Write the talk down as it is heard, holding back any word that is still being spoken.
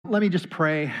Let me just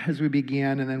pray as we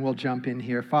begin, and then we'll jump in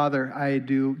here. Father, I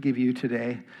do give you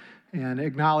today and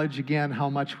acknowledge again how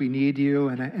much we need you,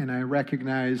 and I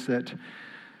recognize that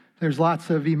there's lots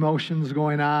of emotions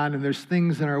going on, and there's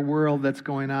things in our world that's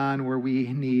going on where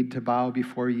we need to bow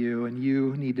before you, and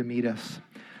you need to meet us.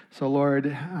 So,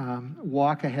 Lord,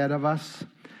 walk ahead of us,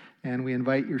 and we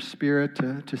invite your Spirit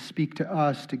to speak to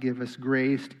us, to give us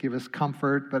grace, to give us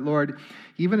comfort. But, Lord,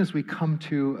 even as we come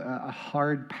to a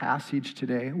hard passage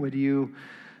today, would you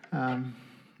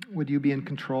be in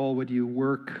control? Would you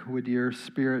work? Would your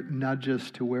Spirit nudge us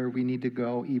to where we need to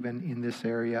go, even in this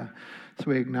area?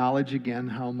 So we acknowledge again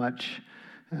how much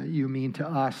you mean to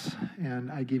us,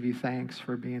 and I give you thanks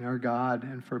for being our God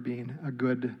and for being a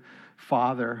good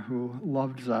Father who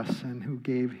loves us and who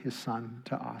gave his Son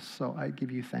to us. So I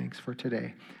give you thanks for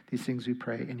today. These things we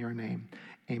pray in your name.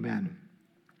 Amen.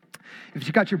 If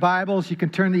you've got your Bibles, you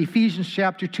can turn to Ephesians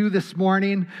chapter 2 this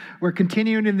morning. We're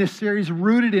continuing in this series,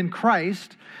 Rooted in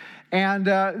Christ. And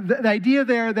the idea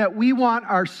there that we want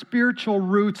our spiritual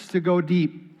roots to go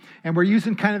deep. And we're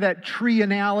using kind of that tree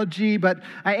analogy, but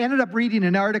I ended up reading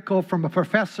an article from a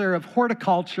professor of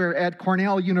horticulture at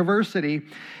Cornell University,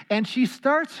 and she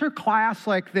starts her class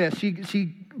like this.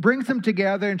 She brings them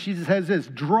together, and she says this: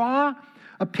 draw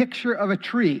a picture of a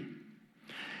tree.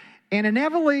 And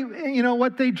inevitably,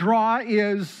 what they draw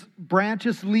is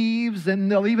branches, leaves,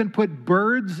 and they'll even put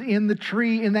birds in the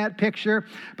tree in that picture.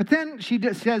 But then she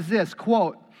says this,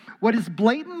 quote, "What is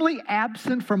blatantly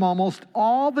absent from almost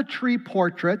all the tree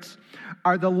portraits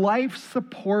are the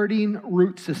life-supporting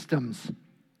root systems."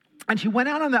 And she went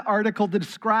out on the article to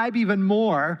describe even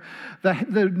more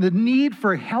the need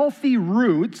for healthy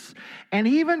roots, and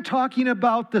even talking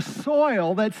about the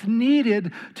soil that's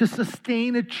needed to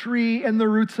sustain a tree and the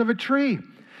roots of a tree.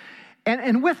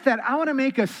 And with that, I want to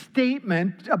make a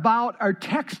statement about our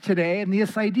text today and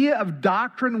this idea of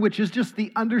doctrine, which is just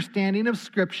the understanding of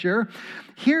Scripture.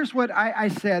 Here's what I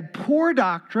said. Poor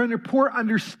doctrine, or poor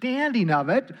understanding of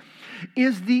it,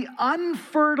 is the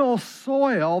unfertile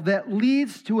soil that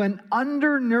leads to an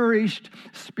undernourished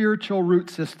spiritual root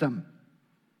system.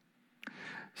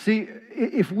 See,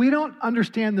 if we don't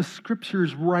understand the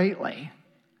Scriptures rightly,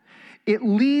 it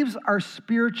leaves our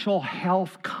spiritual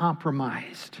health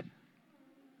compromised.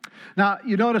 Now,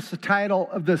 you notice the title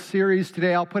of the series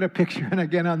today. I'll put a picture in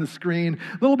again on the screen.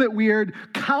 A little bit weird.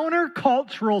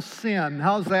 Countercultural Sin.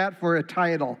 How's that for a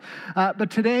title? But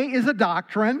today is a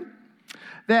doctrine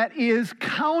that is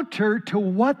counter to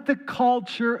what the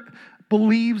culture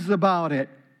believes about it.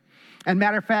 And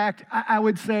matter of fact, I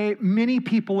would say many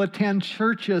people attend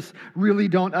churches really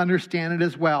don't understand it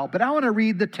as well. But I want to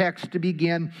read the text to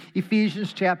begin.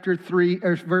 Ephesians chapter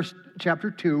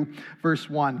 2, verse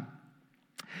 1.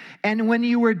 "And when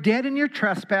you were dead in your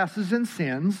trespasses and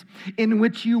sins, in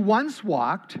which you once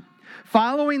walked,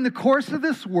 following the course of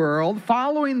this world,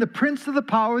 following the prince of the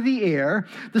power of the air,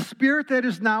 the spirit that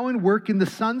is now in work in the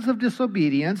sons of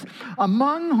disobedience,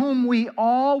 among whom we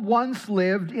all once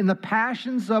lived in the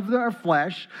passions of our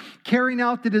flesh, carrying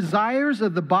out the desires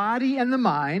of the body and the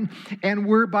mind, and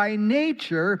were by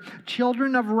nature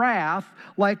children of wrath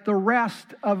like the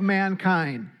rest of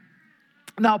mankind."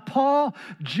 Now, Paul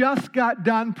just got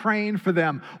done praying for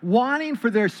them, wanting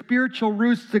for their spiritual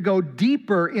roots to go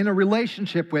deeper in a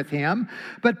relationship with him.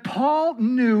 But Paul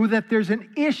knew that there's an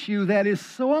issue that is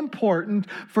so important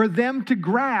for them to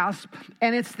grasp,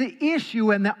 and it's the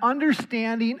issue and the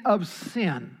understanding of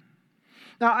sin.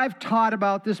 Now, I've taught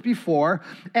about this before,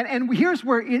 and here's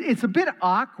where it's a bit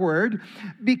awkward,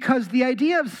 because the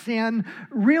idea of sin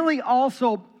really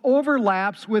also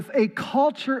overlaps with a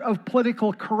culture of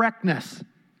political correctness.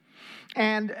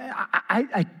 And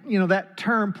that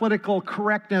term, political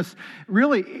correctness,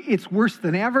 really, it's worse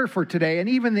than ever for today. And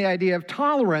even the idea of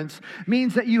tolerance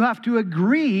means that you have to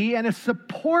agree and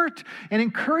support and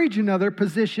encourage another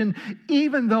position,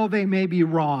 even though they may be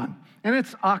wrong. And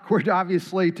it's awkward,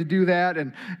 obviously, to do that,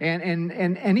 and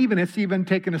even it's even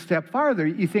taken a step farther.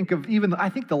 You think of I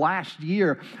think the last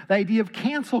year, the idea of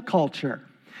cancel culture.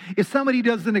 If somebody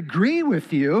doesn't agree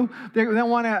with you, they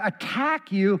want to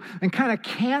attack you and kind of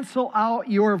cancel out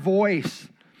your voice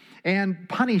and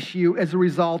punish you as a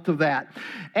result of that.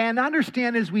 And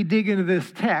understand, as we dig into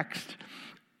this text,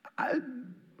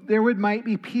 there might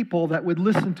be people that would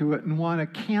listen to it and want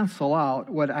to cancel out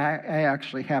what I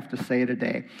actually have to say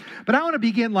today. But I want to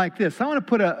begin like this. I want to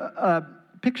put a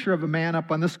picture of a man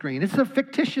up on the screen. It's a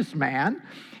fictitious man.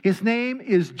 His name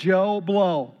is Joe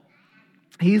Blow.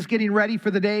 He's getting ready for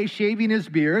the day, shaving his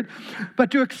beard. But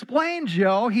to explain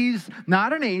Joe, he's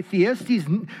not an atheist,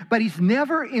 but he's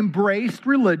never embraced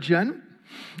religion.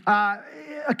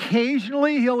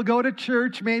 occasionally he'll go to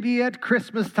church, maybe at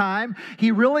Christmas time.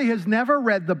 He really has never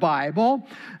read the Bible.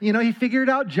 He figured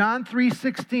out John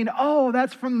 3:16. Oh,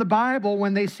 that's from the Bible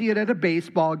when they see it at a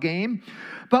baseball game.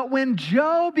 But when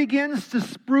Joe begins to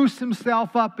spruce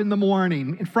himself up in the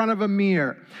morning in front of a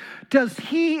mirror, does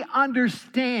he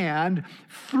understand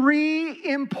 3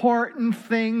 important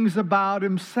things about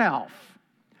himself?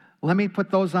 Let me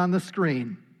put those on the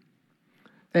screen.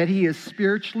 That he is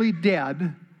spiritually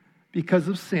dead because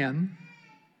of sin.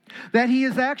 That he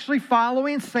is actually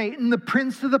following Satan, the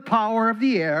prince of the power of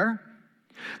the air.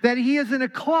 That he is in a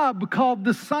club called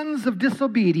the Sons of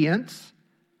Disobedience.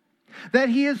 That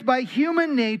he is by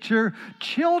human nature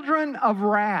children of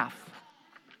wrath.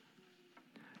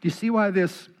 Do you see why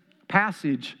this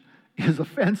passage is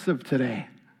offensive today?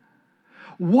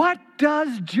 What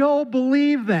does Joe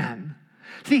believe then?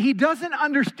 See, he doesn't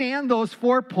understand those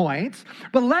 4 points,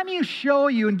 but let me show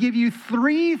you and give you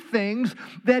 3 things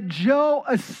that Joe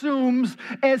assumes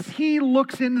as he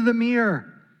looks into the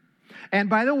mirror. And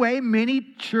by the way, many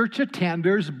church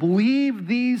attenders believe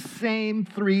these same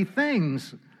 3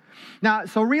 things. Now,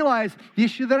 so realize the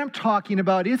issue that I'm talking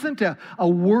about isn't a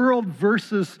world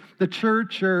versus the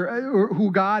church or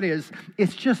who God is.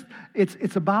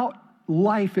 It's about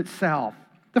life itself.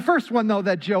 The first one, though,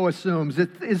 that Joe assumes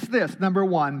is this. Number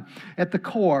 1, at the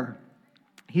core,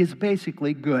 he is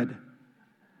basically good.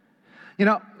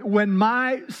 When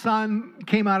my son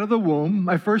came out of the womb,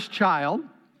 my first child,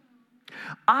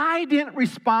 I didn't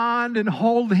respond and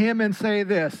hold him and say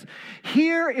this,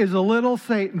 here is a little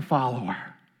Satan follower.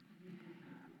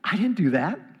 I didn't do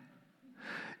that.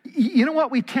 You know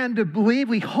what we tend to believe?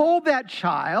 We hold that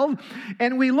child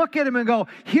and we look at him and go,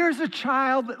 here's a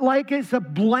child like it's a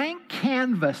blank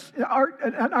canvas, an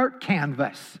art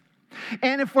canvas.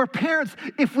 And if we're parents,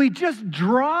 if we just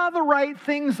draw the right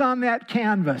things on that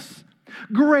canvas,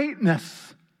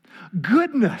 greatness,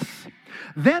 goodness,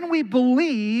 then we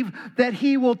believe that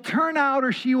he will turn out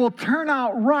or she will turn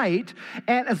out right,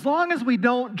 and as long as we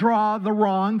don't draw the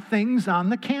wrong things on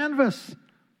the canvas.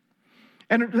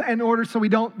 And in order so we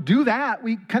don't do that,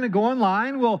 we kind of go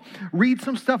online, we'll read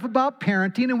some stuff about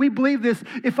parenting, and we believe this,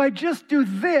 if I just do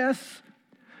this,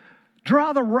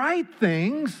 draw the right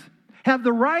things, have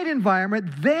the right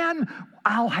environment, then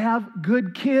I'll have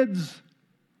good kids.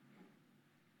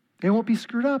 They won't be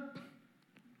screwed up.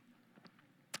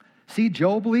 See,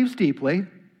 Joe believes deeply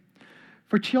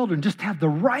for children, just have the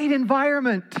right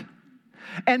environment,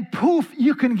 and poof,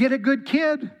 you can get a good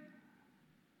kid.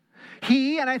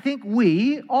 He, and I think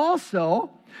we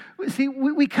also, see,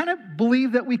 we kind of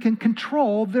believe that we can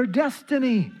control their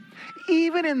destiny,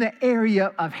 even in the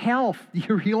area of health. Do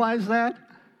you realize that?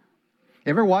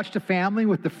 Ever watched a family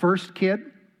with the first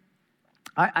kid?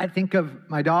 I think of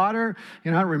my daughter, I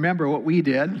don't remember what we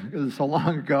did, it was so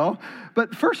long ago,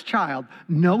 but first child,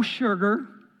 no sugar,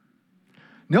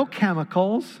 no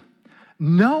chemicals,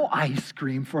 no ice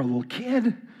cream for a little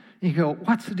kid. You go,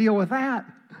 what's the deal with that?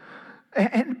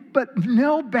 But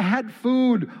no bad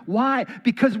food. Why?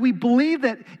 Because we believe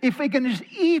that if they can just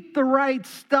eat the right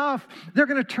stuff, they're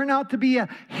going to turn out to be a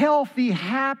healthy,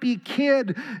 happy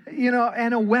kid,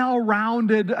 and a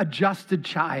well-rounded, adjusted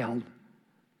child.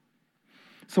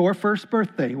 So our first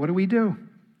birthday, what do?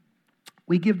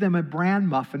 We give them a bran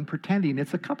muffin pretending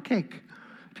it's a cupcake,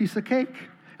 piece of cake,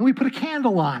 and we put a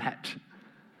candle on it.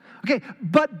 Okay,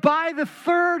 but by the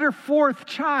 3rd or 4th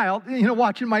child,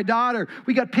 watching my daughter,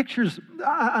 we got pictures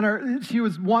on her, she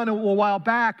was 1 a while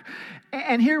back,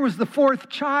 and here was the 4th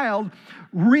child,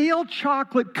 real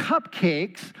chocolate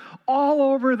cupcakes all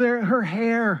over her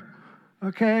hair,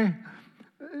 okay?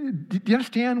 Do you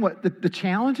understand what the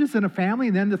challenges in a family?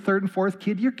 And then the 3rd and 4th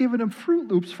kid, you're giving them Fruit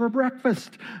Loops for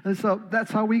breakfast. And so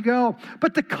that's how we go.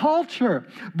 But the culture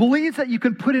believes that you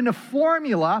can put in a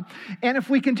formula, and if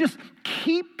we can just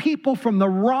keep people from the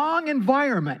wrong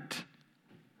environment,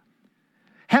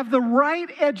 have the right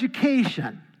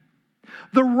education,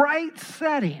 the right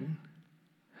setting,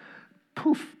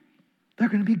 poof, they're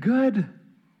going to be good.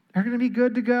 They're going to be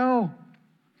good to go.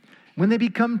 When they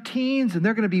become teens, and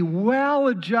they're going to be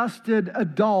well-adjusted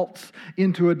adults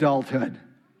into adulthood.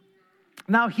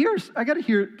 Now, I got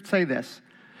to say this.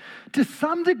 To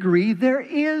some degree, there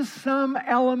is some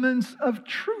elements of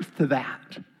truth to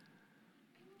that.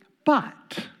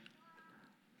 But,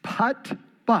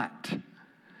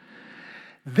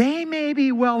 they may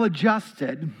be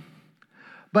well-adjusted,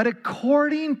 but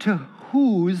according to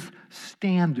whose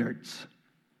standards?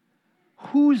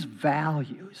 Whose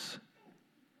values?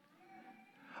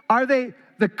 Are they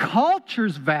the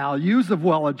culture's values of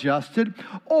well-adjusted,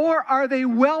 or are they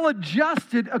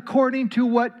well-adjusted according to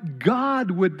what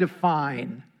God would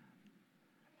define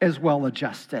as well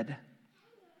adjusted.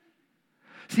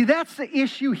 See, that's the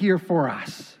issue here for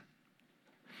us.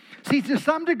 See, to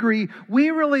some degree,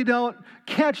 we really don't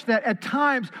catch that at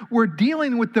times we're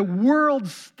dealing with the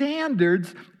world's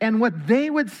standards and what they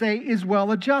would say is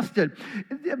well adjusted.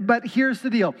 But here's the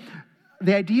deal.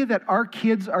 The idea that our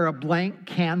kids are a blank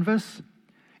canvas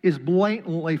is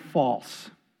blatantly false.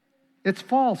 It's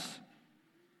false.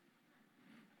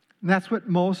 And that's what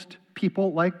most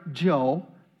people like Joe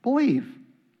believe.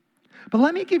 But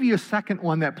let me give you a second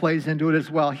one that plays into it as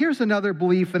well. Here's another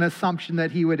belief and assumption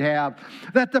that he would have,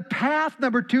 that the path,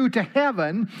 number 2, to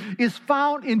heaven is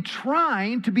found in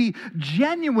trying to be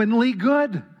genuinely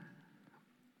good.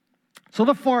 So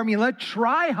the formula,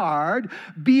 try hard,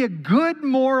 be a good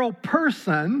moral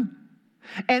person,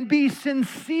 and be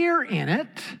sincere in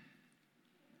it.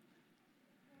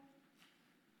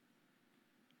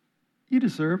 You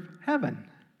deserve heaven.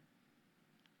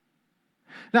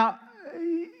 Now,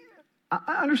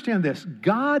 I understand this.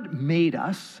 God made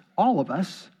us, all of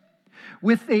us,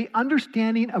 with an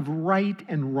understanding of right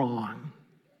and wrong.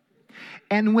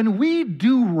 And when we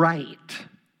do right,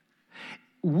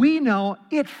 we know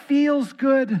it feels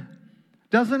good,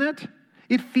 doesn't it?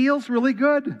 It feels really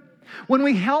good. When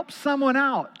we help someone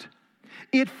out,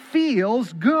 it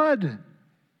feels good.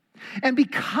 And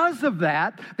because of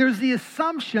that, there's the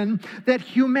assumption that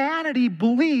humanity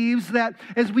believes that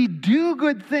as we do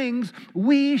good things,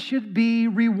 we should be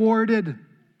rewarded.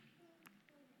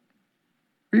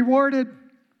 Rewarded.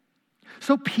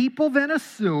 So people then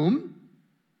assume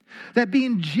that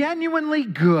being genuinely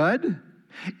good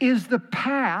is the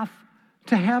path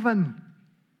to heaven.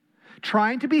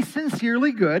 Trying to be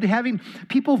sincerely good, having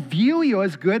people view you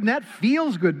as good, and that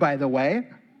feels good, by the way.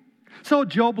 So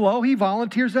Joe Blow, he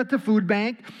volunteers at the food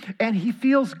bank, and he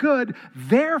feels good.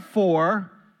 Therefore,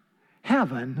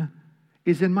 heaven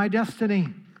is in my destiny.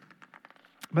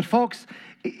 But folks,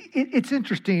 it's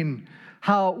interesting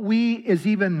how we, as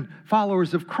even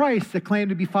followers of Christ, that claim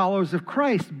to be followers of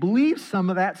Christ, believe some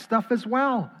of that stuff as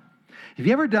well. Have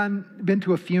you ever been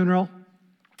to a funeral?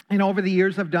 Over the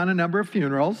years, I've done a number of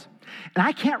funerals. And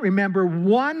I can't remember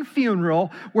one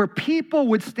funeral where people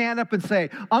would stand up and say,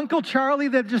 Uncle Charlie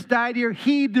that just died here,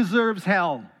 he deserves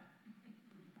hell.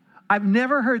 I've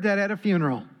never heard that at a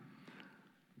funeral.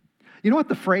 You know what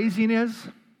the phrasing is?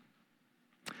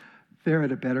 They're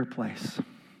at a better place.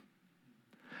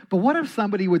 But what if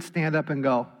somebody would stand up and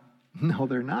go, no,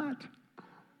 they're not?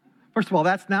 First of all,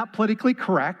 that's not politically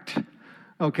correct,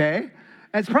 okay?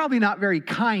 And it's probably not very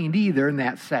kind either in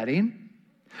that setting.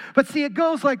 But see, it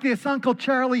goes like this. Uncle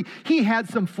Charlie, he had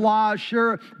some flaws,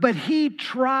 sure, but he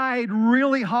tried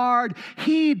really hard.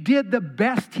 He did the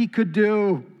best he could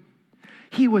do.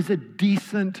 He was a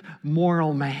decent,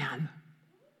 moral man.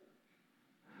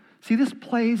 See, this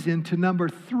plays into number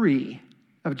 3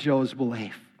 of Joe's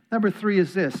belief. Number 3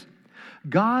 is this.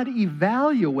 God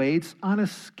evaluates on a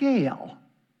scale.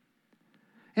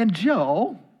 And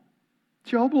Joe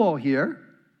Blow here,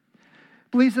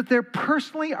 believes that they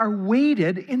personally are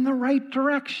weighted in the right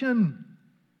direction.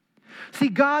 See,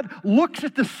 God looks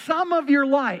at the sum of your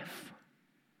life.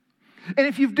 And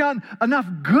if you've done enough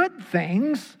good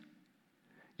things,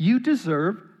 you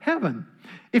deserve heaven.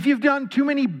 If you've done too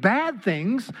many bad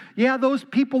things, yeah, those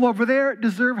people over there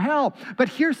deserve hell. But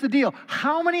here's the deal.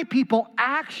 How many people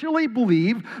actually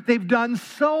believe they've done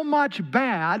so much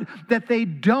bad that they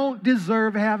don't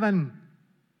deserve heaven?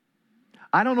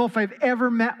 I don't know if I've ever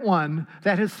met one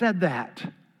that has said that.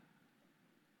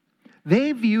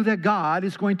 They view that God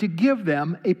is going to give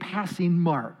them a passing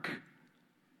mark.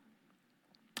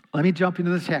 Let me jump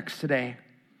into the text today.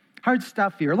 Hard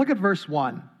stuff here. Look at verse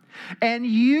 1. And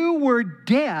you were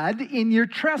dead in your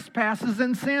trespasses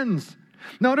and sins.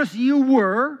 Notice you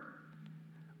were.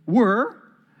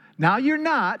 Now you're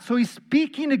not. So he's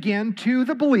speaking again to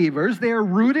the believers. They are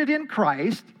rooted in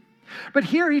Christ. But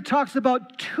here he talks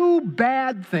about 2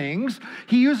 bad things.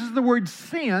 He uses the word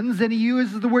sins and he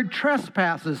uses the word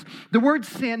trespasses. The word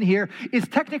sin here is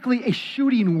technically a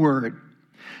shooting word,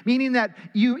 meaning that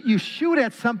you shoot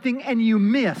at something and you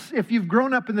miss. If you've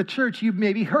grown up in the church, you've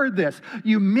maybe heard this.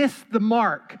 You miss the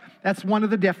mark. That's one of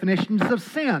the definitions of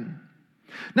sin.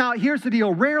 Now, here's the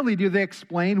deal. Rarely do they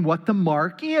explain what the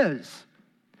mark is.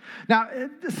 Now,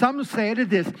 some say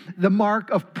it is the mark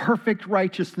of perfect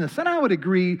righteousness. And I would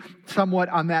agree somewhat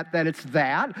on that it's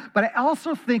that. But I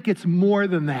also think it's more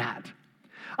than that.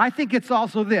 I think it's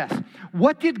also this.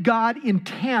 What did God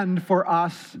intend for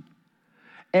us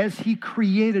as he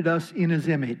created us in his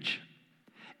image?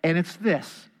 And it's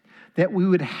this, that we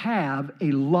would have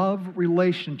a love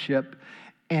relationship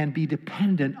and be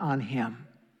dependent on him.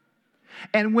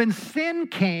 And when sin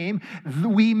came,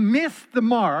 we missed the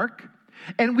mark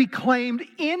and we claimed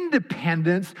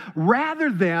independence rather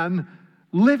than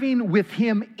living with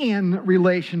him in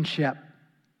relationship.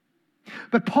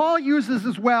 But Paul uses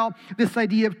as well this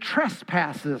idea of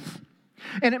trespasses.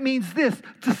 And it means this,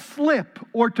 to slip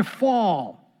or to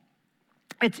fall.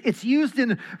 It's used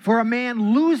for a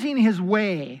man losing his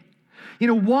way.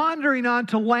 Wandering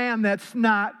onto land that's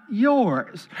not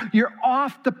yours. You're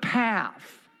off the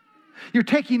path. You're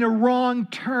taking a wrong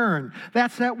turn.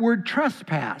 That's that word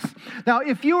trespass. Now,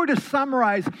 if you were to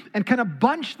summarize and kind of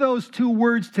bunch those two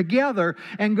words together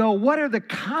and go, what are the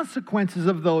consequences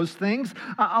of those things?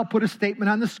 I'll put a statement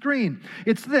on the screen.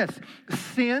 It's this: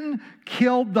 sin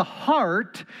killed the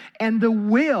heart and the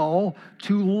will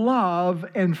to love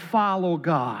and follow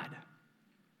God.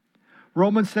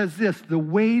 Romans says this: the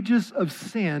wages of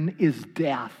sin is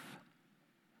death.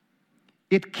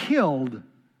 It killed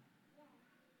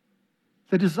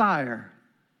the desire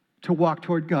to walk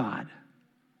toward God,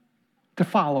 to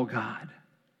follow God.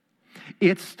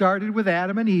 It started with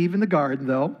Adam and Eve in the garden,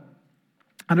 though.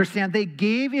 Understand, they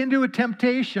gave into a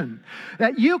temptation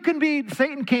that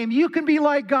Satan came, you can be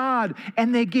like God,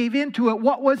 and they gave into it.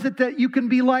 What was it that you can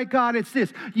be like God? It's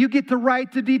this: you get the right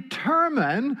to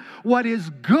determine what is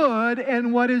good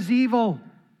and what is evil.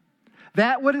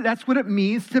 That's what it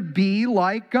means to be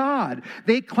like God.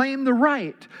 They claim the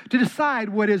right to decide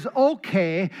what is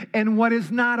okay and what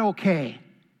is not okay.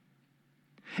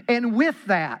 And with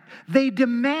that, they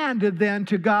demanded then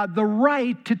to God the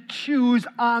right to choose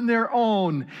on their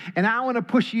own. And I want to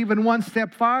push you even one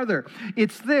step farther.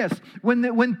 It's this: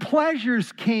 when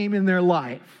pleasures came in their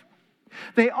life,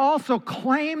 they also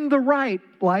claim the right,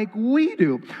 like we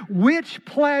do, which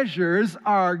pleasures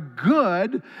are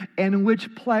good and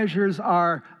which pleasures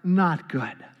are not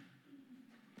good.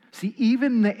 See,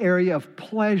 even in the area of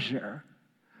pleasure,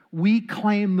 we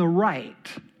claim the right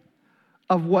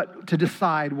to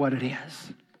decide what it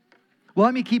is. Well,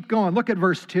 let me keep going. Look at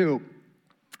verse 2.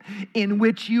 In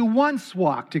which you once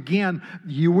walked. Again,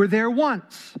 you were there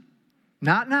once,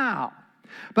 not now.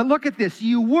 But look at this.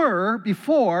 You were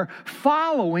before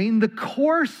following the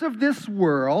course of this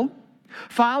world,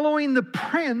 following the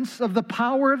prince of the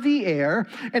power of the air,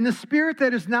 and the spirit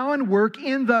that is now in work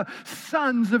in the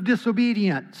sons of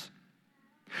disobedience.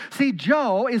 See,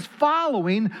 Joe is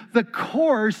following the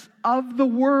course of the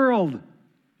world.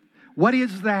 What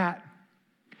is that?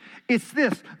 It's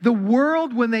this: the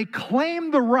world, when they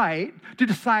claim the right to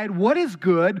decide what is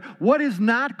good, what is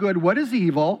not good, what is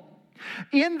evil,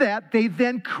 in that they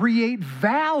then create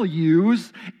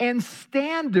values and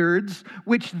standards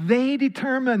which they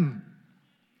determine.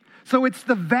 So it's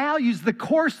the values, the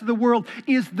course of the world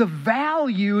is the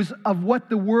values of what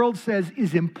the world says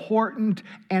is important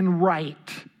and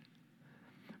right.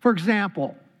 For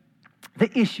example,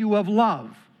 the issue of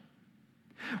love.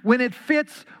 When it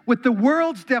fits with the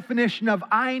world's definition of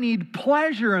I need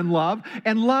pleasure in love,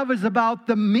 and love is about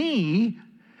the me,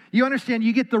 you understand,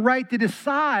 you get the right to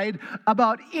decide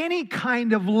about any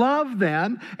kind of love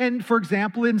then. And for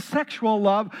example, in sexual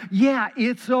love, yeah,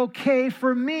 it's okay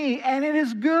for me and it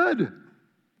is good.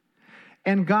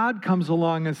 And God comes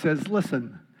along and says,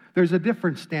 listen, there's a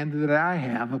different standard that I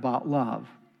have about love.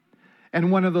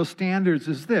 And one of those standards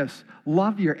is this: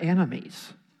 love your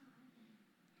enemies.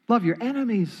 Love your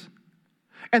enemies.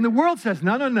 And the world says,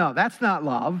 no, that's not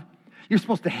love. You're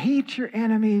supposed to hate your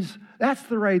enemies. That's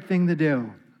the right thing to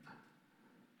do.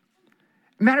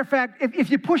 Matter of fact, if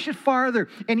you push it farther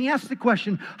and you ask the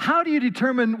question, how do you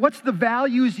determine, what's the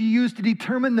values you use to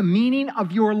determine the meaning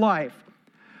of your life?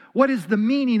 What is the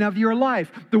meaning of your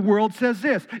life? The world says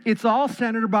this: it's all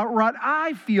centered about what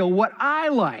I feel, what I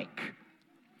like.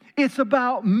 It's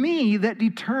about me that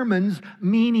determines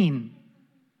meaning.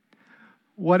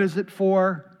 What is it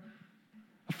for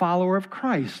a follower of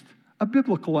Christ? A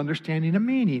biblical understanding of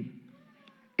meaning.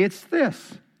 It's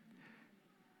this: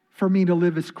 for me to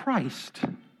live as Christ.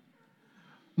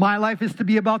 My life is to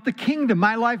be about the kingdom.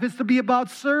 My life is to be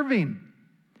about serving.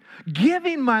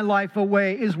 Giving my life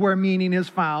away is where meaning is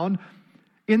found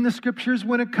in the scriptures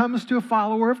when it comes to a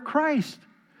follower of Christ,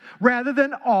 rather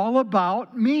than all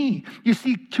about me. You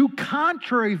see, two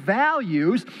contrary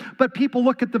values, but people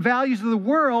look at the values of the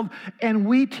world, and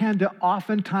we tend to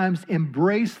oftentimes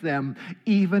embrace them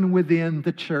even within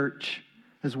the church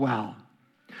as well.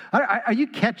 Are you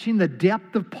catching the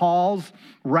depth of Paul's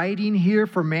writing here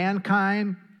for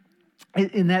mankind?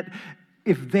 In that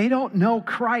if they don't know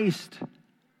Christ,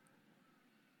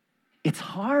 it's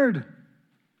hard.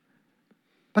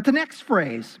 But the next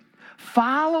phrase,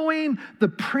 following the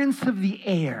prince of the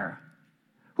air.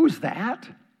 Who's that?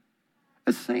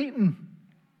 It's Satan.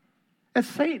 It's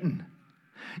Satan.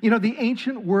 You know, the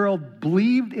ancient world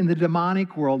believed in the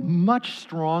demonic world much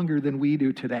stronger than we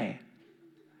do today.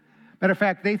 Matter of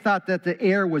fact, they thought that the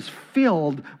air was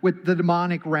filled with the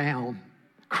demonic realm,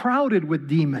 crowded with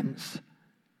demons.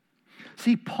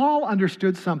 See, Paul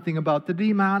understood something about the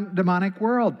demonic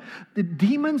world. The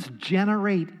demons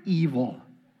generate evil.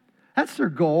 That's their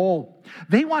goal.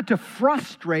 They want to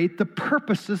frustrate the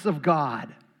purposes of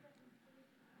God.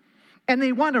 And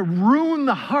they want to ruin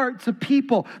the hearts of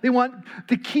people. They want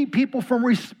to keep people from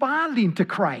responding to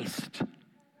Christ.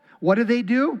 What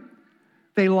do?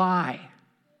 They lie.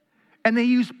 And they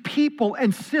use people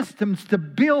and systems to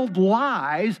build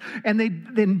lies, and they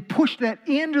then push that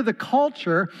into the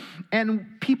culture,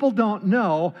 and people don't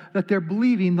know that they're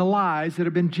believing the lies that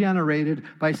have been generated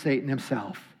by Satan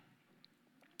himself.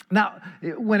 Now,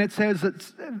 when it says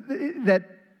that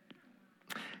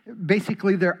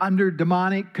basically they're under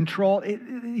demonic control,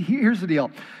 here's the deal.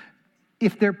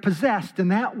 If they're possessed,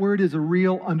 and that word is a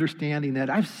real understanding, that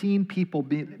I've seen people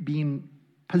being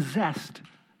possessed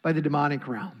by the demonic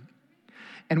realm.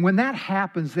 And when that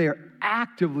happens, they are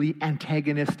actively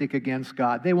antagonistic against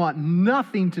God. They want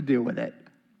nothing to do with it.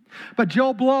 But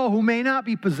Joe Blow, who may not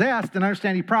be possessed, and I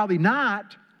understand he's probably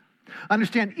not,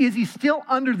 is he still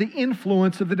under the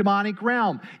influence of the demonic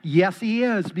realm? Yes, he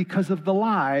is, because of the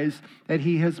lies that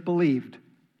he has believed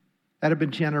that have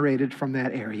been generated from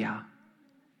that area.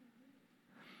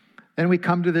 Then we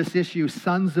come to this issue,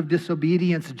 sons of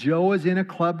disobedience. Joe is in a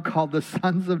club called the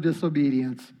Sons of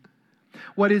Disobedience.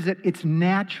 What is it? It's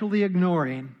naturally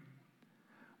ignoring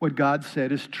what God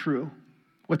said is true,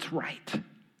 what's right.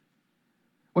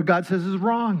 What God says is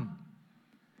wrong.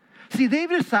 See, they've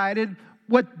decided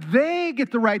what they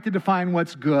get the right to define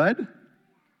what's good,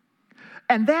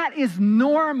 and that is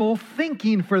normal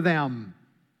thinking for them.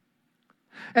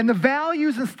 And the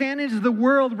values and standards of the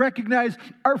world recognize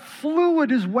are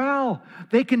fluid as well.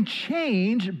 They can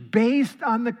change based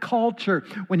on the culture.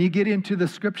 When you get into the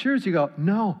scriptures, you go,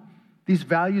 no, these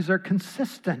values are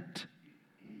consistent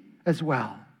as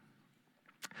well.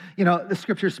 You know, the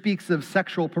scripture speaks of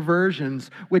sexual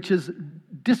perversions, which is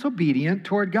disobedient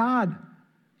toward God.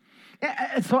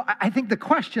 And so I think the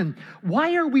question,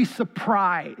 why are we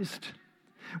surprised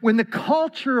when the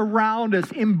culture around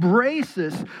us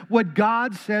embraces what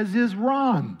God says is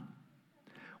wrong?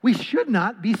 We should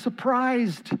not be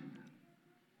surprised.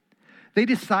 They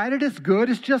decided it's good,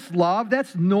 it's just love.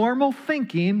 That's normal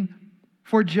thinking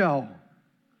for Joe.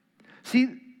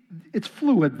 See, it's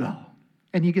fluid though,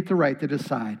 and you get the right to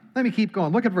decide. Let me keep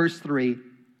going. Look at verse 3.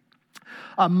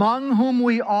 Among whom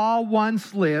we all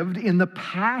once lived in the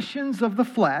passions of the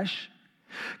flesh,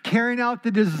 carrying out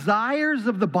the desires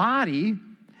of the body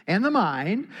and the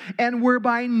mind, and were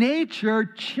by nature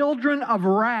children of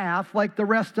wrath like the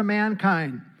rest of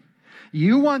mankind.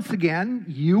 You, once again,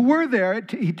 you were there,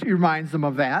 he reminds them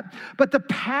of that, but the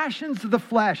passions of the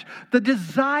flesh, the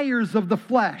desires of the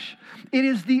flesh, it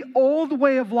is the old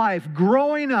way of life,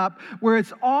 growing up, where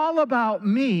it's all about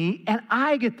me, and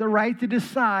I get the right to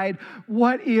decide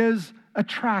what is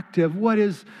attractive, what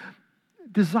is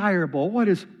desirable, what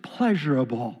is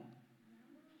pleasurable.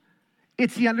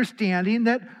 It's the understanding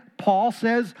that Paul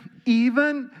says,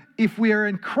 even if we are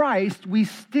in Christ, we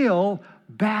still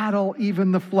battle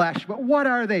even the flesh. But what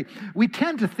are they? We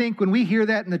tend to think when we hear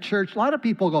that in the church, a lot of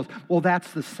people go, well,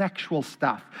 that's the sexual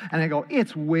stuff. And I go,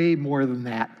 it's way more than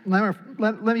that. Let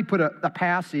me put a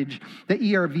passage, the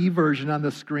ERV version on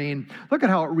the screen. Look at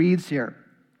how it reads here.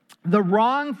 The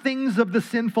wrong things of the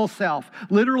sinful self,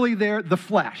 literally there, the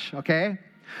flesh, okay?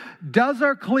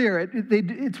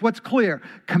 It's what's clear.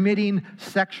 Committing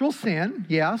sexual sin,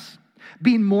 yes.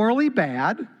 Being morally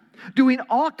bad. Doing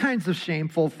all kinds of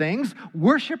shameful things,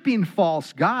 worshiping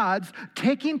false gods,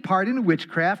 taking part in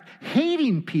witchcraft,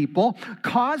 hating people,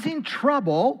 causing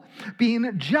trouble,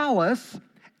 being jealous,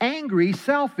 angry,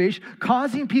 selfish,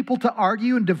 causing people to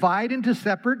argue and divide into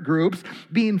separate groups,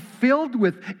 being filled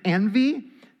with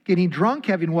envy, getting drunk,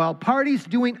 having wild parties,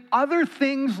 doing other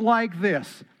things like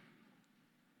this.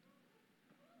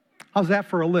 How's that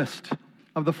for a list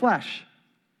of the flesh?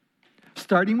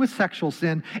 Starting with sexual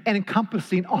sin and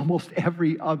encompassing almost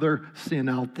every other sin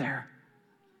out there.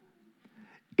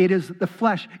 The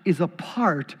flesh is a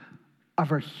part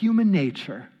of our human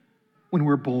nature when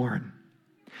we're born.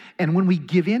 And when we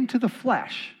give in to the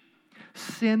flesh,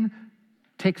 sin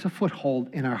takes a foothold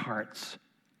in our hearts.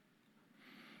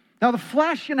 Now, the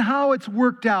flesh and how it's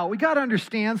worked out, we got to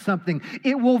understand something.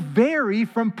 It will vary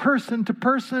from person to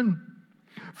person.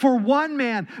 For one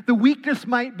man, the weakness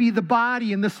might be the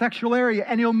body in the sexual area,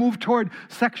 and he'll move toward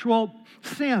sexual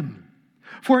sin.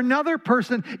 For another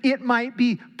person, it might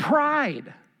be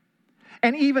pride.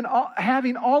 And even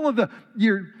having all of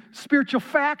your spiritual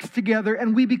facts together,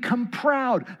 and we become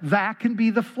proud. That can be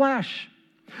the flesh.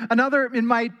 Another, it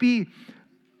might be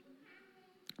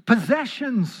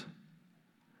possessions.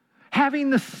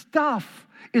 Having the stuff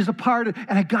is a part of,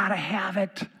 and I gotta have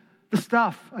it. The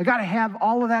stuff. I gotta have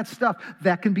all of that stuff.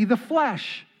 That can be the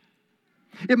flesh.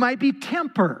 It might be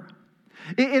temper.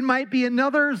 It might be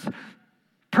another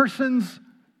person's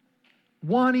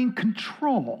wanting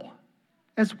control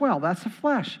as well. That's the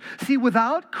flesh. See,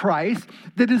 without Christ,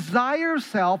 the desire of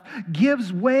self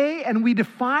gives way, and we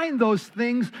define those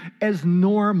things as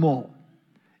normal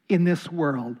in this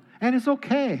world. And it's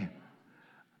okay.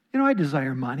 I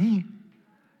desire money.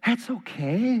 That's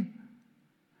okay.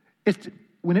 It's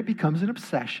when it becomes an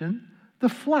obsession, the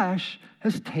flesh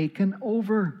has taken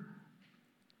over.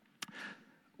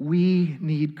 We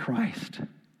need Christ.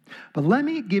 But let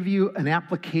me give you an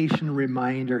application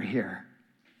reminder here.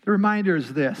 The reminder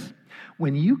is this.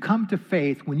 When you come to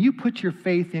faith, when you put your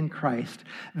faith in Christ,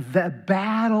 the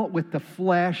battle with the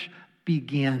flesh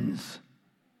begins.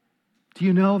 Do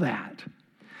you know that?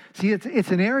 See, it's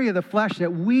an area of the flesh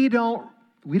that we don't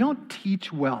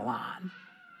teach well on.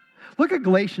 Look at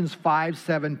Galatians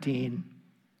 5:17.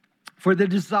 For the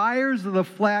desires of the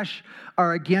flesh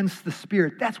are against the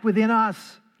Spirit. That's within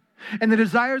us. And the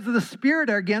desires of the Spirit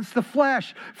are against the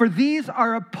flesh. For these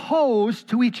are opposed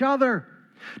to each other,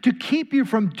 to keep you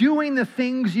from doing the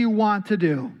things you want to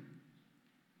do.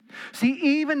 See,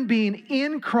 even being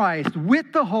in Christ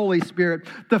with the Holy Spirit,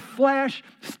 the flesh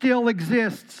still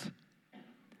exists.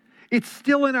 It's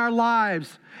still in our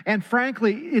lives. And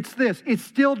frankly, it's this. It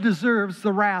still deserves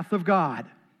the wrath of God.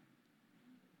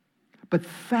 But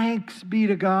thanks be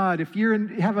to God. If you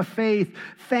have a faith,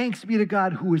 thanks be to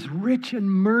God who is rich in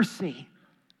mercy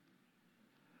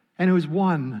and who has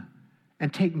won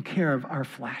and taken care of our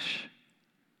flesh.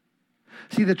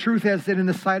 See, the truth is that in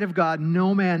the sight of God,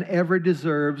 no man ever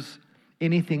deserves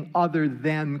anything other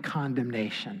than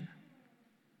condemnation.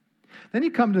 Then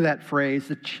you come to that phrase,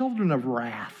 the children of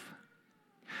wrath.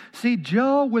 See,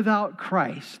 Joe without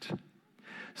Christ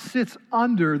sits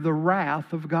under the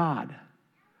wrath of God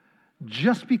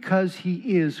just because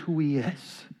he is who he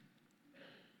is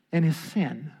and his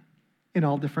sin in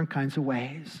all different kinds of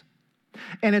ways.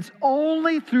 And it's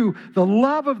only through the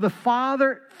love of the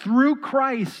Father through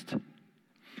Christ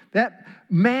that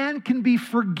man can be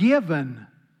forgiven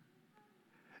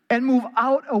and move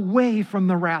out away from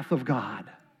the wrath of God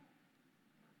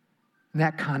and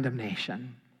that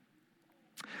condemnation.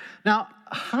 Now,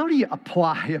 how do you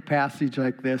apply a passage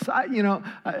like this?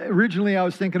 Originally I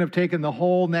was thinking of taking the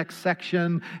whole next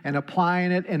section and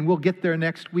applying it, and we'll get there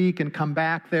next week and come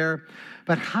back there.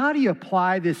 But how do you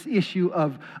apply this issue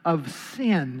of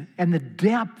sin and the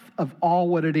depth of all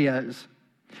what it is?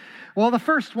 Well, the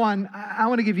first one, I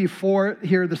want to give you 4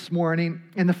 here this morning.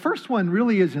 And the first one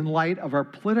really is in light of our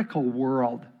political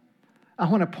world. I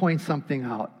want to point something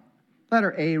out.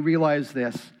 Letter A, realize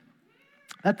this,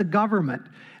 that the government,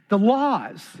 the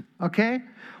laws, okay,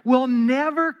 will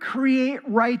never create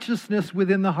righteousness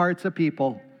within the hearts of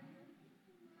people.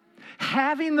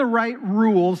 Having the right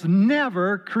rules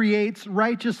never creates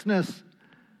righteousness.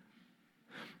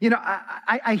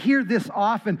 I hear this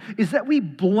often, is that we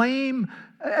blame,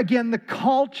 again, the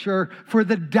culture for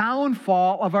the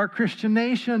downfall of our Christian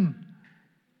nation.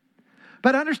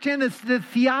 But understand this, the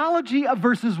theology of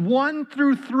verses 1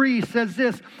 through 3 says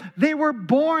this, they were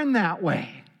born that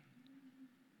way.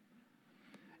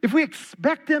 If we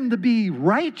expect them to be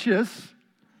righteous,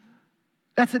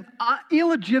 that's an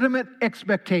illegitimate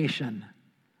expectation.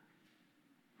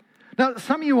 Now,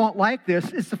 some of you won't like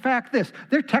this. It's the fact this.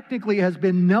 There technically has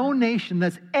been no nation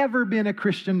that's ever been a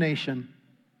Christian nation.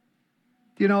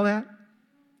 Do you know that?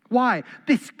 Why?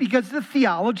 It's because of the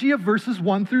theology of verses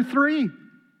 1 through 3.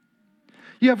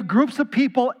 You have groups of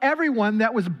people, everyone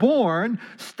that was born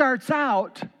starts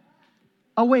out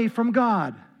away from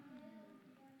God.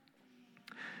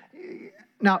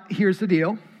 Now, here's the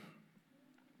deal.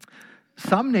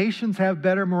 Some nations have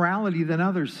better morality than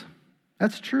others.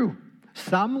 That's true.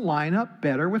 Some line up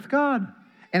better with God.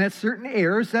 And at certain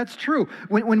eras, that's true.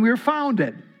 When we were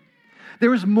founded, there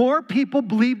was more people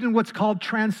believed in what's called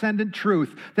transcendent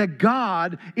truth, that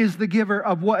God is the giver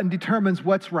of what and determines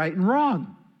what's right and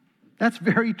wrong. That's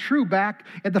very true back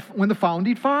at when the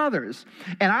founding fathers.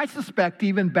 And I suspect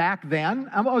even back then,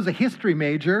 I was a history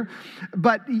major,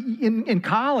 but in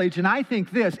college, and I think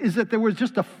this, is that there was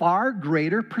just a far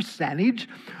greater percentage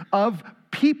of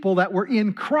people that were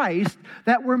in Christ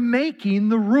that were making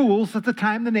the rules at the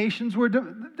time the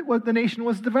nation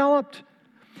was developed.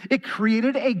 It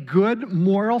created a good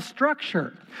moral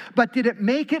structure. But did it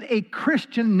make it a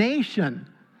Christian nation?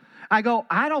 I go,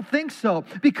 I don't think so,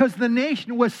 because the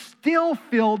nation was still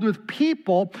filled with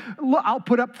people. I'll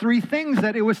put up three things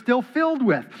that it was still filled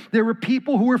with. There were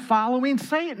people who were following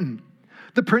Satan,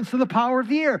 the prince of the power of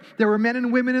the air. There were men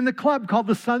and women in the club called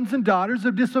the sons and daughters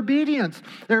of disobedience.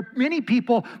 There are many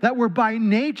people that were by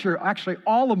nature, actually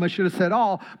all of them, I should have said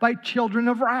all, by children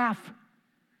of wrath.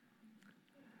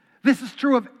 This is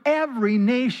true of every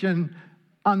nation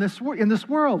in this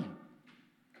world.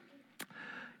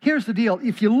 Here's the deal.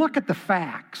 If you look at the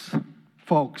facts,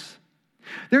 folks,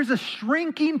 there's a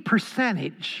shrinking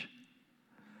percentage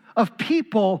of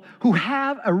people who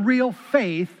have a real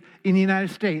faith in the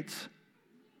United States.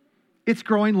 It's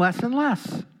growing less and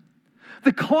less.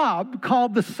 The club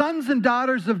called the Sons and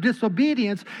Daughters of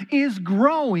Disobedience is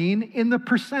growing in the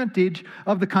percentage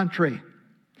of the country.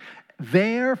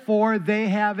 Therefore, they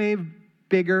have a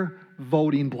bigger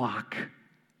voting bloc.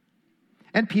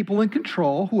 And people in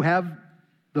control who have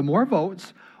the more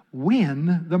votes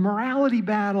win the morality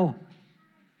battle.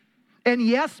 And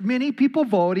yes, many people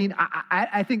voting,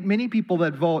 I think many people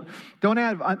that vote don't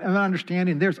have an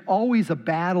understanding. There's always a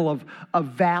battle of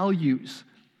values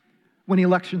when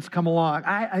elections come along.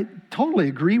 I totally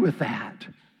agree with that.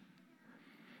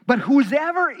 But who's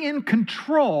ever in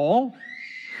control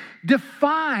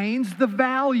defines the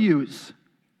values.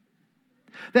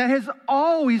 That has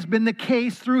always been the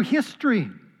case through history.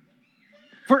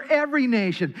 For every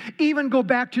nation. Even go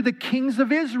back to the kings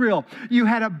of Israel. You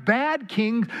had a bad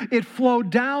king, it flowed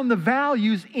down the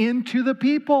values into the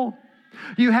people.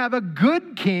 You have a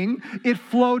good king, it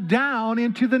flowed down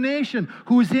into the nation.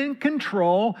 Who's in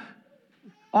control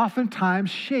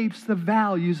oftentimes shapes the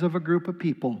values of a group of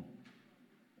people.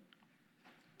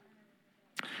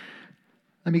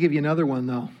 Let me give you another one,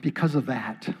 though, because of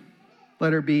that.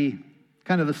 Let her be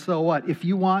kind of the so what. If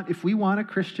we want a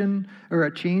Christian or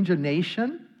a change of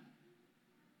nation,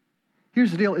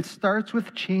 here's the deal. It starts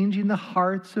with changing the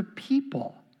hearts of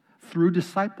people through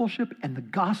discipleship and the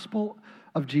gospel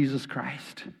of Jesus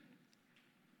Christ.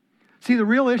 See, the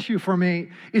real issue for me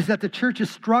is that the church has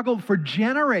struggled for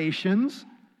generations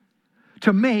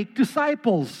to make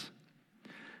disciples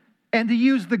and to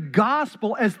use the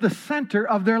gospel as the center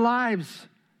of their lives.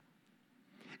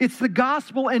 It's the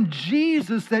gospel and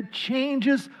Jesus that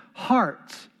changes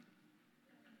hearts.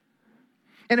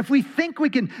 And if we think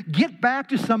we can get back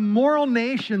to some moral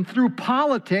nation through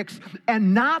politics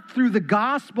and not through the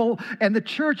gospel and the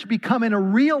church becoming a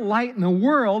real light in the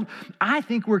world, I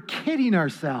think we're kidding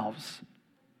ourselves.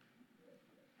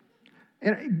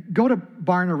 And go to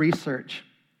Barna Research.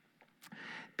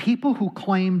 People who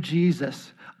claim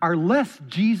Jesus are less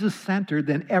Jesus-centered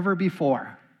than ever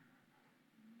before.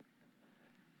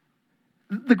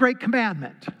 The Great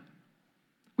Commandment,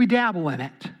 we dabble in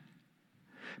it.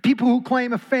 People who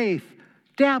claim a faith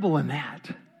dabble in that.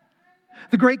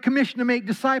 The Great Commission to make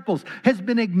disciples has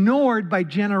been ignored by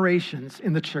generations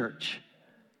in the church.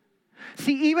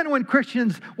 See, even when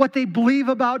Christians, what they believe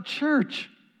about church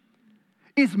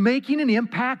is making an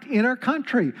impact in our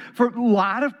country. For a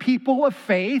lot of people of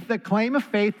faith that claim a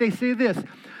faith, they say this: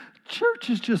 church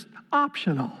is just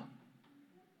optional.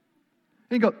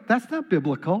 And you go, that's not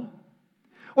biblical.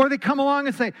 Or they come along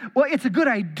and say, well, it's a good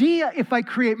idea if I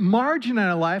create margin in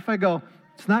our life. I go,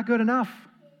 it's not good enough.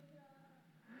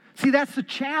 See, that's the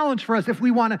challenge for us. If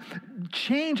we want to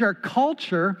change our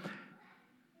culture,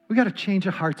 we got to change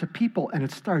the hearts of people. And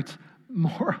it starts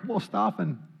most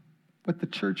often with the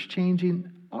church changing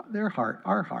their heart,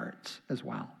 our hearts as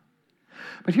well.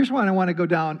 But here's why I want to go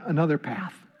down another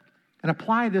path and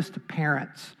apply this to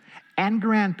parents and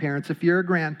grandparents. If you're a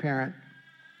grandparent,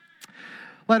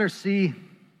 let her see.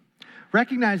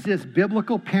 Recognize this: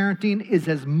 biblical parenting is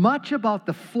as much about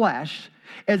the flesh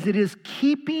as it is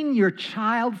keeping your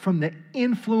child from the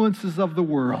influences of the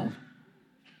world.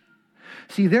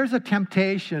 See, there's a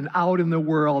temptation out in the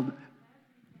world.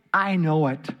 I know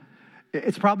it.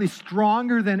 It's probably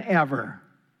stronger than ever.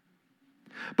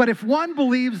 But if one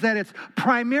believes that it's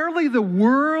primarily the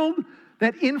world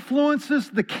that influences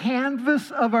the canvas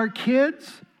of our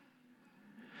kids,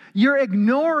 you're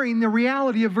ignoring the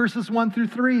reality of verses 1 through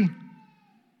 3.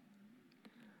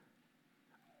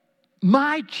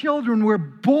 My children were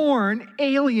born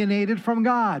alienated from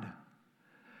God.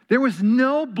 There was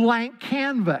no blank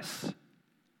canvas.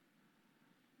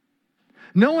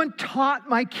 No one taught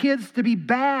my kids to be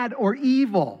bad or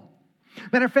evil.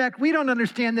 Matter of fact, we don't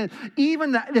understand that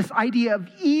even this idea of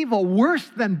evil, worse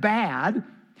than bad,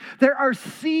 there are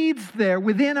seeds there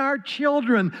within our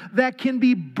children that can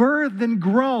be birthed and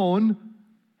grown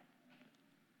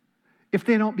if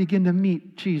they don't begin to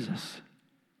meet Jesus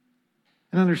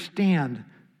and understand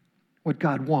what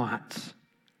God wants.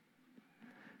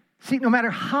 See, no matter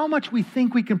how much we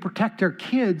think we can protect our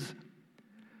kids,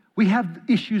 we have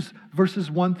issues, verses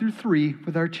 1 through 3,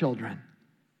 with our children.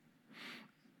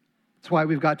 That's why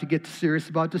we've got to get serious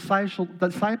about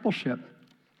discipleship.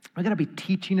 We've got to be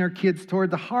teaching our kids toward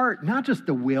the heart, not just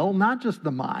the will, not just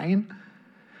the mind.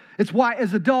 It's why,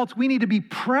 as adults, we need to be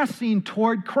pressing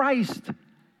toward Christ,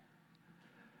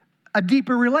 a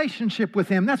deeper relationship with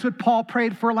Him. That's what Paul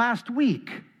prayed for last week.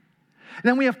 And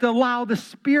then we have to allow the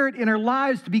Spirit in our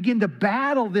lives to begin to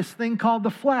battle this thing called the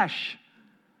flesh.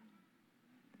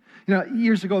 You know,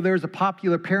 years ago, there was a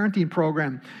popular parenting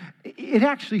program. It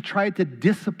actually tried to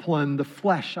discipline the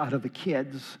flesh out of the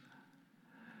kids.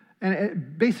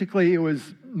 And basically,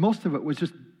 most of it was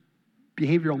just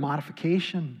behavioral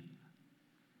modification.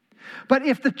 But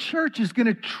if the church is going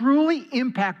to truly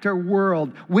impact our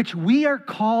world, which we are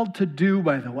called to do,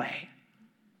 by the way,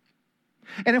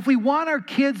 and if we want our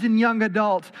kids and young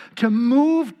adults to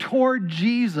move toward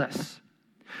Jesus,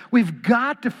 we've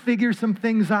got to figure some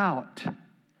things out.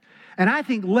 And I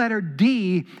think letter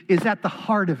D is at the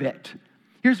heart of it.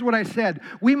 Here's what I said.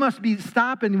 We must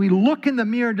stop and we look in the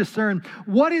mirror and discern,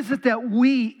 what is it that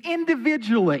we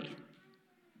individually,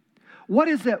 what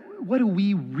do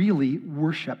we really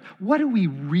worship? What do we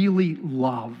really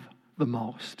love the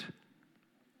most?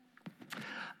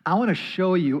 I want to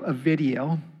show you a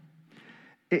video.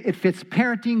 It fits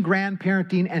parenting,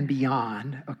 grandparenting, and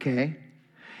beyond, okay?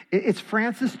 It's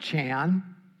Francis Chan,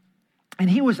 and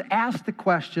he was asked the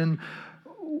question,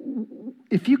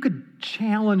 if you could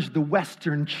challenge the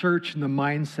Western church and the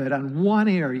mindset on one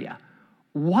area,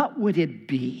 what would it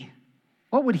be?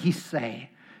 What would he say?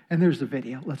 And there's a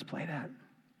video. Let's play that.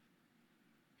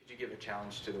 Could you give a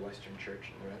challenge to the Western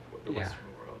church and the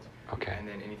Western world? Okay. And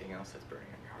then anything else that's burning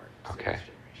on your heart. Okay. This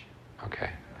generation. Okay.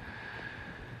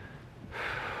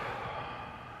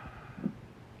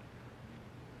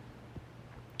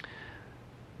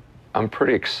 I'm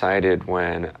pretty excited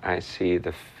when I see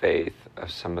the faith of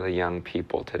some of the young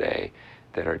people today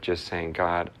that are just saying,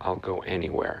 God, I'll go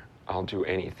anywhere. I'll do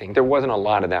anything. There wasn't a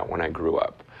lot of that when I grew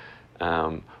up.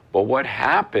 But what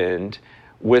happened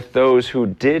with those who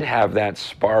did have that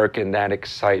spark and that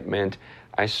excitement,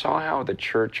 I saw how the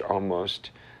church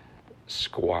almost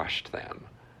squashed them.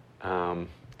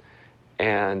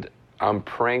 And I'm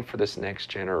praying for this next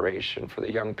generation, for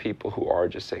the young people who are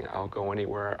just saying, I'll go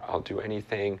anywhere, I'll do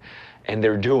anything. And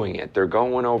they're doing it. They're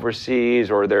going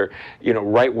overseas, or they're,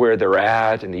 right where they're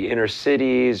at in the inner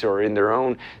cities or in their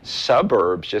own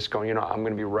suburbs, just going, I'm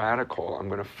going to be radical. I'm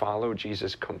going to follow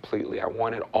Jesus completely. I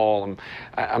want it all.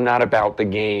 I'm not about the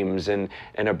games and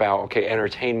about,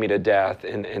 entertain me to death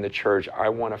in the church. I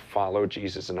want to follow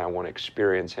Jesus and I want to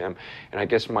experience Him. And I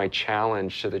guess my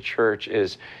challenge to the church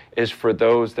is for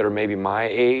those that are maybe my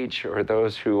age or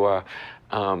those who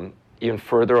even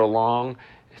further along.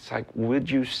 It's like,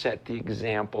 would you set the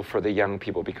example for the young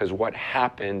people? Because what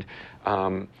happened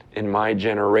in my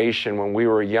generation when we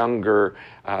were younger,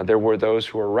 there were those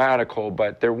who were radical,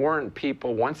 but there weren't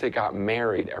people, once they got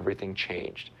married, everything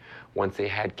changed. Once they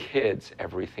had kids,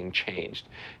 everything changed.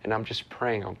 And I'm just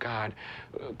praying, oh God,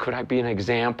 could I be an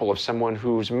example of someone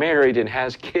who's married and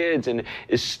has kids and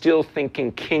is still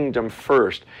thinking kingdom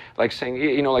first? Like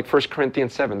saying, like 1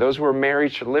 Corinthians 7, those who are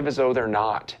married should live as though they're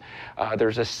not.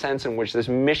 There's a sense in which this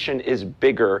mission is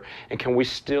bigger, and can we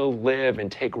still live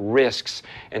and take risks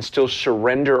and still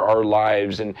surrender our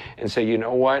lives and say, you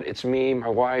know what, it's me, my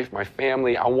wife, my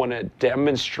family, I want to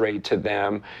demonstrate to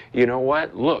them, you know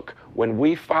what, look, when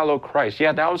we follow Christ,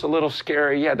 yeah, that was a little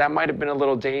scary, yeah, that might have been a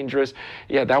little dangerous,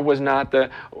 yeah, that was not the,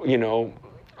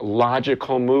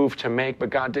 logical move to make, but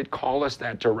God did call us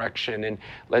that direction, and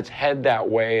let's head that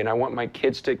way. And I want my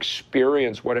kids to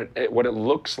experience what it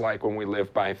looks like when we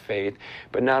live by faith.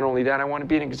 But not only that, I want to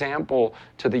be an example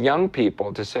to the young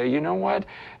people to say, you know what,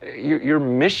 your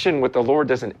mission with the Lord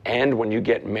doesn't end when you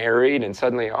get married and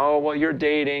suddenly, oh, well, you're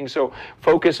dating, so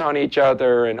focus on each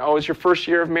other, and oh, it's your first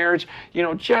year of marriage,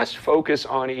 just focus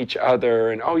on each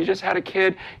other, and oh, you just had a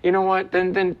kid, you know what,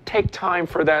 then take time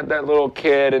for that little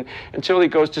kid, and until he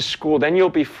goes to school, then you'll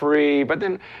be free. But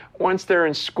then once they're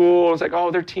in school, it's like,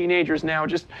 oh, they're teenagers now,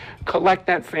 just collect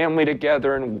that family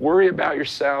together and worry about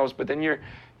yourselves. But then you're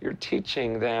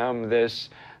teaching them this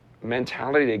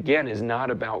mentality that, again, is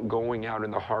not about going out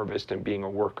in the harvest and being a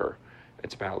worker.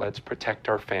 It's about, let's protect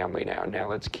our family now. Now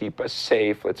let's keep us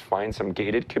safe. Let's find some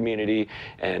gated community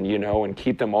and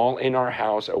keep them all in our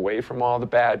house, away from all the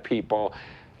bad people.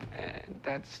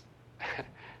 And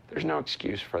there's no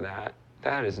excuse for that.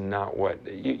 That is not what,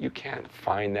 you can't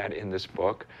find that in this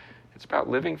book. It's about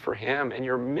living for Him, and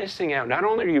you're missing out. Not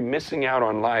only are you missing out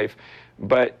on life,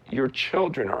 But your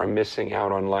children are missing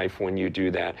out on life when you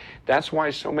do that. That's why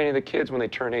so many of the kids, when they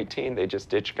turn 18, they just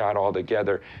ditch God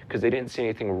altogether, because they didn't see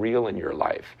anything real in your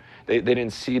life. They didn't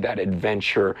see that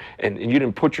adventure, and you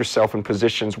didn't put yourself in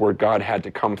positions where God had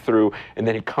to come through, and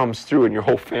then he comes through and your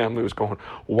whole family was going,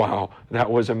 wow, that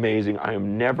was amazing. I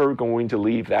am never going to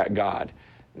leave that God.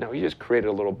 No, you just created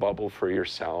a little bubble for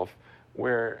yourself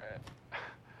where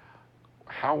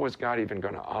how was God even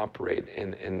going to operate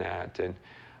in that? And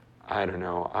I don't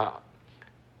know.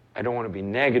 I don't want to be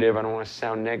negative. I don't want to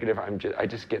sound negative. I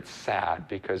just get sad,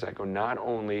 because I go, not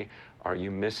only are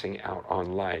you missing out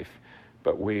on life,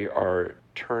 but we are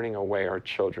turning away our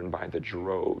children by the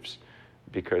droves,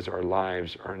 because our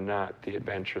lives are not the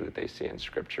adventure that they see in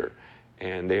Scripture,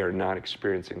 and they are not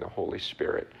experiencing the Holy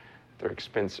Spirit. They're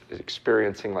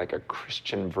experiencing like a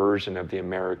Christian version of the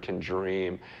American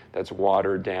dream that's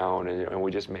watered down, and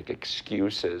we just make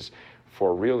excuses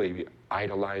for really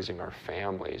idolizing our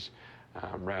families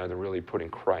rather than really putting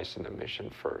Christ in the mission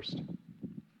first.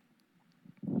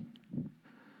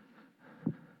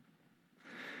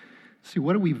 See,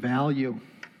 what do we value?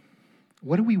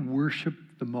 What do we worship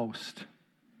the most?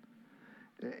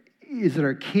 Is it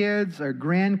our kids, our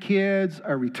grandkids,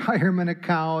 our retirement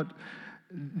account,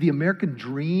 the American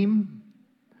dream,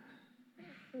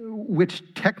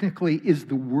 which technically is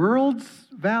the world's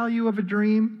value of a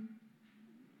dream?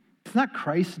 It's not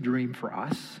Christ's dream for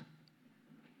us.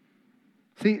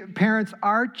 See, parents,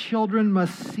 our children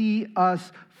must see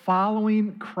us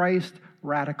following Christ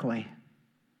radically,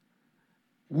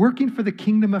 working for the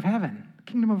kingdom of heaven,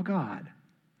 kingdom of God.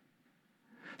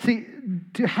 See,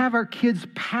 to have our kids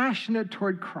passionate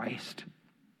toward Christ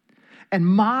and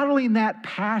modeling that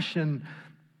passion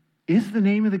is the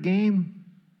name of the game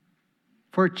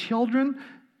for children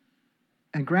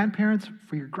and grandparents,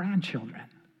 for your grandchildren.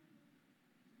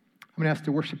 I'm going to ask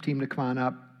the worship team to come on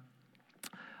up.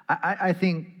 I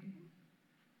think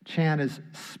Chan is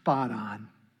spot on.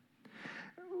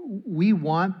 We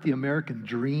want the American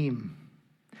dream,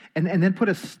 and then put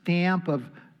a stamp of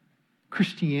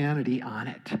Christianity on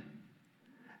it.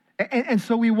 And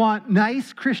so we want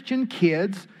nice Christian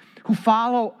kids who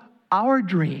follow our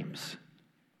dreams.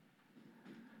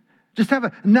 Just have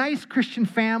a nice Christian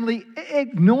family.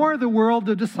 Ignore the world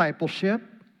of discipleship.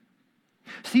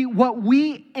 See, what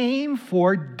we aim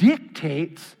for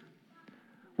dictates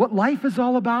what life is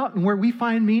all about and where we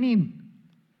find meaning.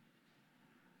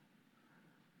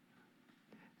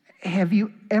 Have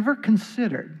you ever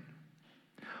considered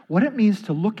what it means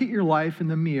to look at your life in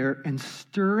the mirror and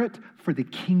stir it for the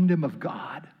kingdom of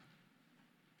God,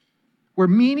 where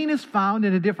meaning is found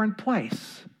in a different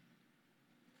place?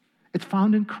 It's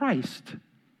found in Christ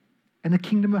and the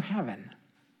kingdom of heaven.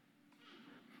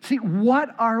 See,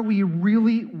 what are we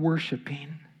really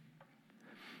worshiping?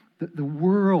 The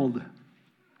world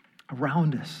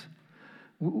around us,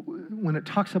 when it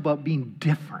talks about being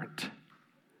different,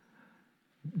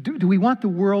 do we want the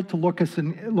world to look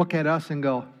at us and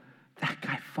go, that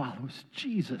guy follows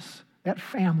Jesus, that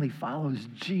family follows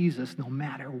Jesus no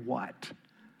matter what?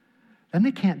 Then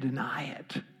they can't deny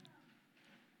it.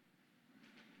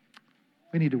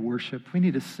 We need to worship. We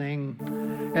need to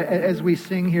sing. As we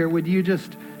sing here, would you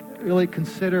just really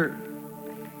consider,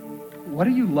 what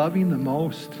are you loving the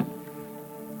most?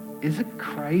 Is it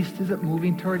Christ? Is it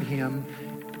moving toward Him?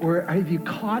 Or have you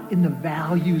caught in the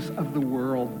values of the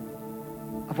world,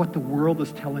 of what the world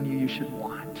is telling you should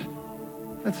want?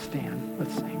 Let's stand.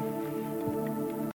 Let's sing.